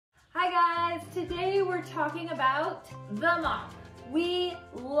Today we're talking about the mop. We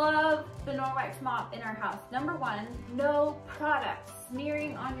love the Norwex mop in our house. Number one, no products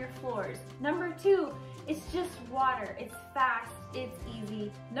smearing on your floors. Number two, it's just water. It's fast, it's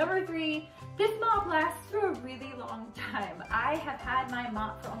easy. Number three, this mop lasts for a really long time. I have had my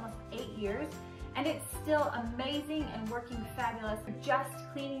mop for almost 8 years and it's still amazing and working fabulous for just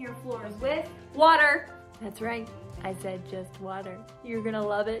cleaning your floors with water. That's right, I said just water. You're gonna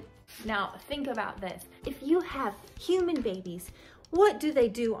love it. Now think about this. If you have human babies, what do they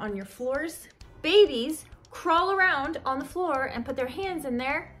do on your floors? Babies crawl around on the floor and put their hands in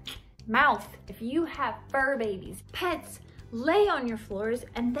their mouth. If you have fur babies, pets lay on your floors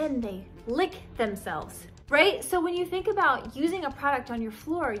and then they lick themselves, right? So when you think about using a product on your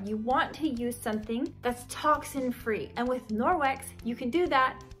floor, you want to use something that's toxin free. And with Norwex, you can do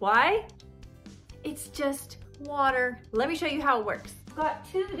that. Why? It's just water. Let me show you how it works. I've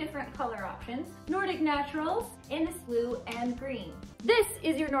got two different color options, Nordic Naturals in this blue and green. This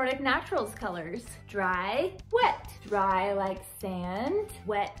is your Nordic Naturals colors. Dry, wet. Dry like sand,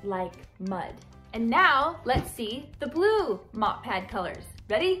 wet like mud. And now let's see the blue mop pad colors.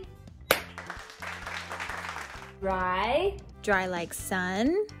 Ready? Dry. Dry like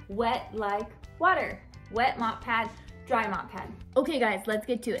sun. Wet like water. Wet mop pad, dry mop pad. Okay guys, let's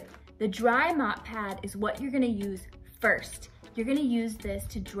get to it. The dry mop pad is what you're gonna use first. You're gonna use this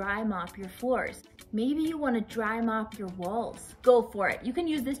to dry mop your floors. Maybe you wanna dry mop your walls. Go for it. You can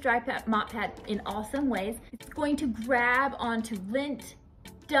use this dry mop pad in awesome ways. It's going to grab onto lint,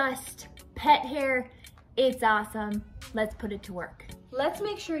 dust, pet hair. It's awesome. Let's put it to work. Let's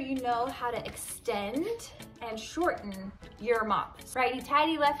make sure you know how to extend and shorten your mop.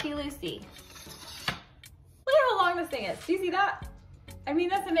 Righty-tighty, lefty-loosey. Look at how long this thing is. Do you see that? I mean,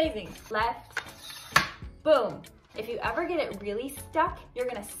 that's amazing. Left, boom. If you ever get it really stuck, you're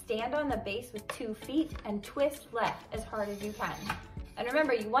gonna stand on the base with 2 feet and twist left as hard as you can. And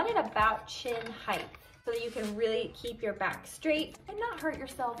remember, you want it about chin height so that you can really keep your back straight and not hurt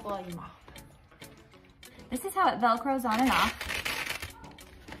yourself while you mop. This is how it Velcros on and off.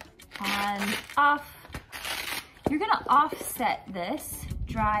 On, off. You're gonna offset this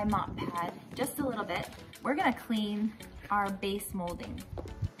dry mop pad just a little bit. We're gonna clean our base molding.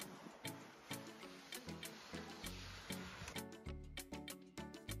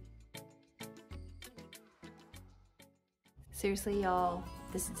 Seriously, y'all,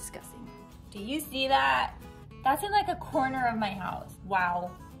 this is disgusting. Do you see that? That's in like a corner of my house. Wow.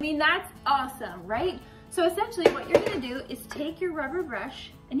 I mean, that's awesome, right? So essentially what you're gonna do is take your rubber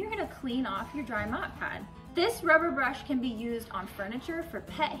brush and you're gonna clean off your dry mop pad. This rubber brush can be used on furniture for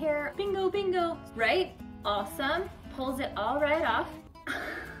pet hair. Bingo, bingo, right? Awesome. Pulls it all right off.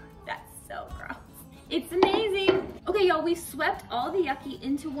 That's so gross. It's amazing. Okay, y'all, we swept all the yucky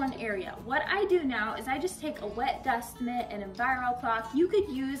into one area. What I do now is I just take a wet dust mitt and a Enviro cloth. You could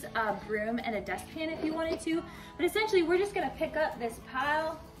use a broom and a dustpan if you wanted to, but essentially we're just gonna pick up this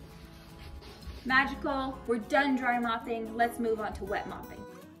pile. Magical, we're done dry mopping. Let's move on to wet mopping.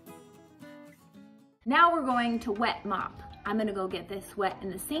 Now we're going to wet mop. I'm gonna go get this wet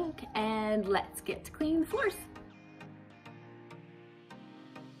in the sink and let's get to cleaning the floors.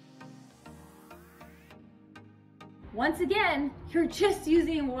 Once again, you're just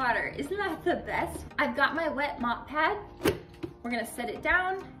using water. Isn't that the best? I've got my wet mop pad. We're gonna set it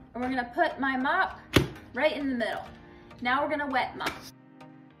down and we're gonna put my mop right in the middle. Now we're gonna wet mop.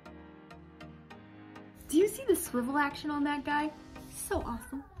 Do you see the swivel action on that guy? So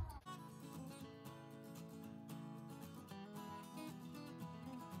awesome.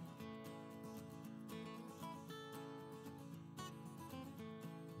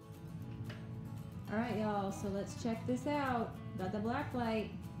 All right, y'all, so let's check this out. Got the black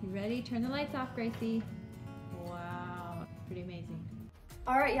light. You ready? Turn the lights off, Gracie. Wow, pretty amazing.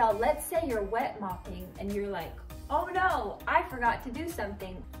 All right, y'all, let's say you're wet mopping and you're like, oh no, I forgot to do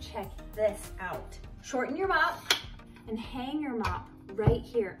something. Check this out. Shorten your mop and hang your mop right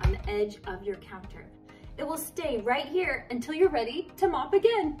here on the edge of your counter. It will stay right here until you're ready to mop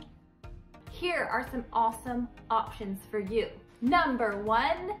again. Here are some awesome options for you. Number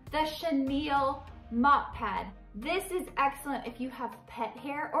one, the chenille mop pad. This is excellent if you have pet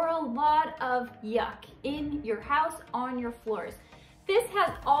hair or a lot of yuck in your house on your floors. This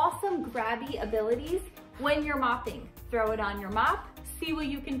has awesome grabby abilities when you're mopping. Throw it on your mop, see what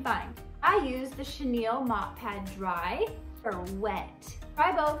you can find. I use the chenille mop pad dry or wet.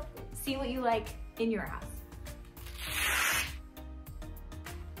 Try both, see what you like in your house.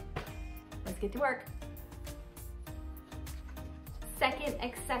 Let's get to work. Second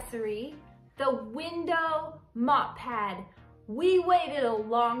accessory, the window mop pad. We waited a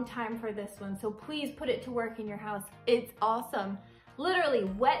long time for this one, so please put it to work in your house. It's awesome. Literally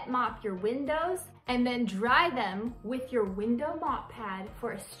wet mop your windows and then dry them with your window mop pad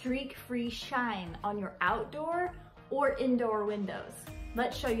for a streak-free shine on your outdoor or indoor windows.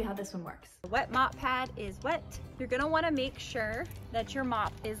 Let's show you how this one works. The wet mop pad is wet. You're gonna wanna make sure that your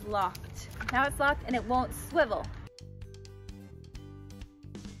mop is locked. Now it's locked and it won't swivel.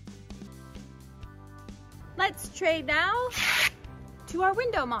 Let's trade now to our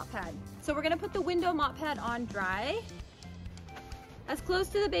window mop pad. So we're gonna put the window mop pad on dry. As close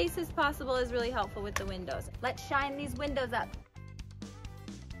to the base as possible is really helpful with the windows. Let's shine these windows up.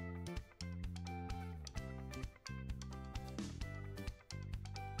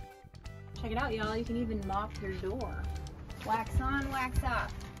 Check it out, y'all. You can even mop your door. Wax on, wax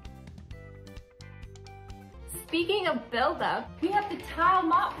off. Speaking of buildup, we have the tile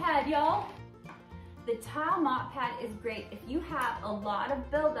mop pad, y'all. The tile mop pad is great if you have a lot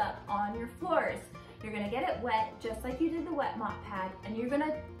of buildup on your floors. You're gonna get it wet just like you did the wet mop pad, and you're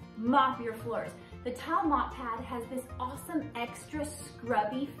gonna mop your floors. The tile mop pad has this awesome extra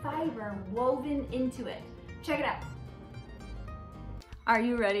scrubby fiber woven into it. Check it out. Are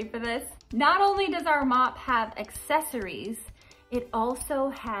you ready for this? Not only does our mop have accessories, it also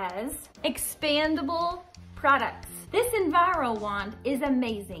has expandable products. This Enviro wand is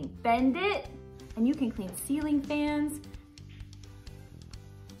amazing. Bend it, and you can clean ceiling fans,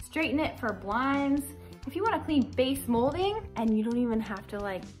 straighten it for blinds. If you want to clean base molding, and you don't even have to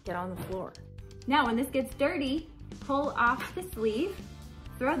like get on the floor. Now when this gets dirty, pull off the sleeve,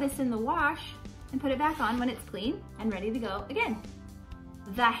 throw this in the wash, and put it back on when it's clean and ready to go again.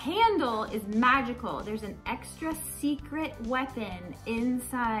 The handle is magical. There's an extra secret weapon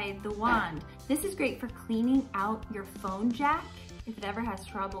inside the wand. This is great for cleaning out your phone jack if it ever has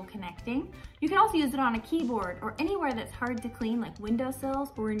trouble connecting. You can also use it on a keyboard or anywhere that's hard to clean, like windowsills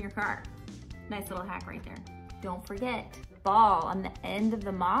or in your car. Nice little hack right there. Don't forget, the ball on the end of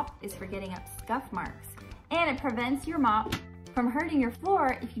the mop is for getting up scuff marks. And it prevents your mop from hurting your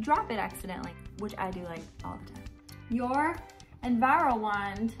floor if you drop it accidentally, which I do like all the time. Your Enviro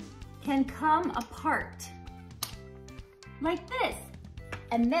wand can come apart like this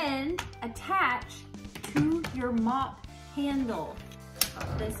and then attach to your mop handle.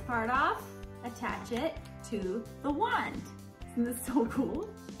 Pop this part off, attach it to the wand. Isn't this so cool?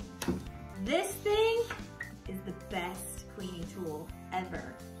 This thing is the best cleaning tool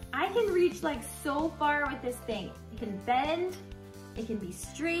ever. I can reach like so far with this thing. It can bend, it can be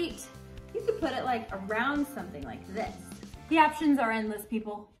straight. You could put it like around something like this. The options are endless,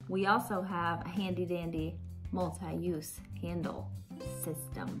 people. We also have a handy dandy multi-use handle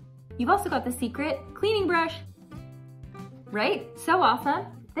system. You've also got the secret cleaning brush. Right? So awesome.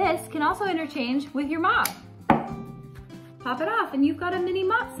 This can also interchange with your mop. Pop it off and you've got a mini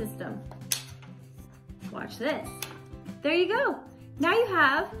mop system. Watch this. There you go. Now you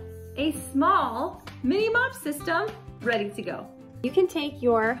have a small mini mop system ready to go. You can take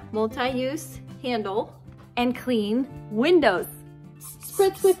your multi-use handle and clean windows.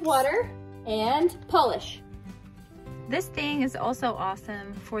 Spritz with water and polish. This thing is also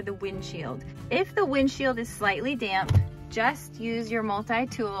awesome for the windshield. If the windshield is slightly damp, just use your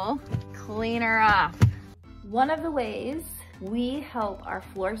multi-tool cleaner off. One of the ways we help our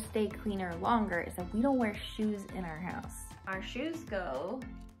floors stay cleaner longer is that we don't wear shoes in our house. Our shoes go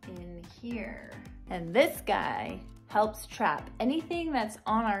in here. And this guy helps trap anything that's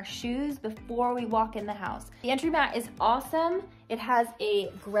on our shoes before we walk in the house. The entry mat is awesome. It has a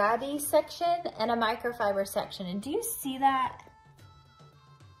grabby section and a microfiber section. And do you see that?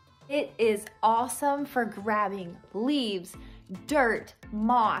 It is awesome for grabbing leaves, dirt,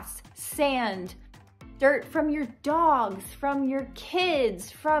 moss, sand, dirt from your dogs, from your kids,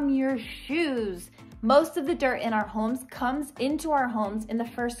 from your shoes. Most of the dirt in our homes comes into our homes in the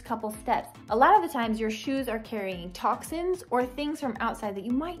first couple steps. A lot of the times your shoes are carrying toxins or things from outside that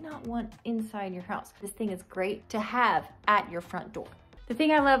you might not want inside your house. This thing is great to have at your front door. The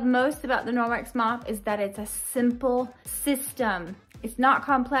thing I love most about the Norwex mop is that it's a simple system. It's not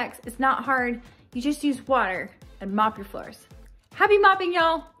complex, it's not hard. You just use water and mop your floors. Happy mopping,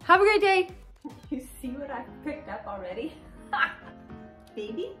 y'all. Have a great day. You see what I picked up already?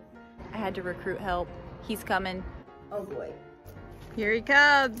 Baby? I had to recruit help. He's coming. Oh boy. Here he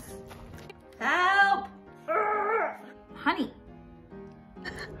comes. Help! Honey.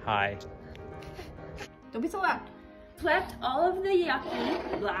 Hi. Don't be so loud. Swept all of the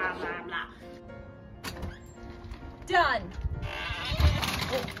yucky, blah, blah, blah. Done.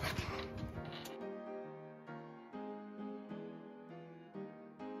 Oh.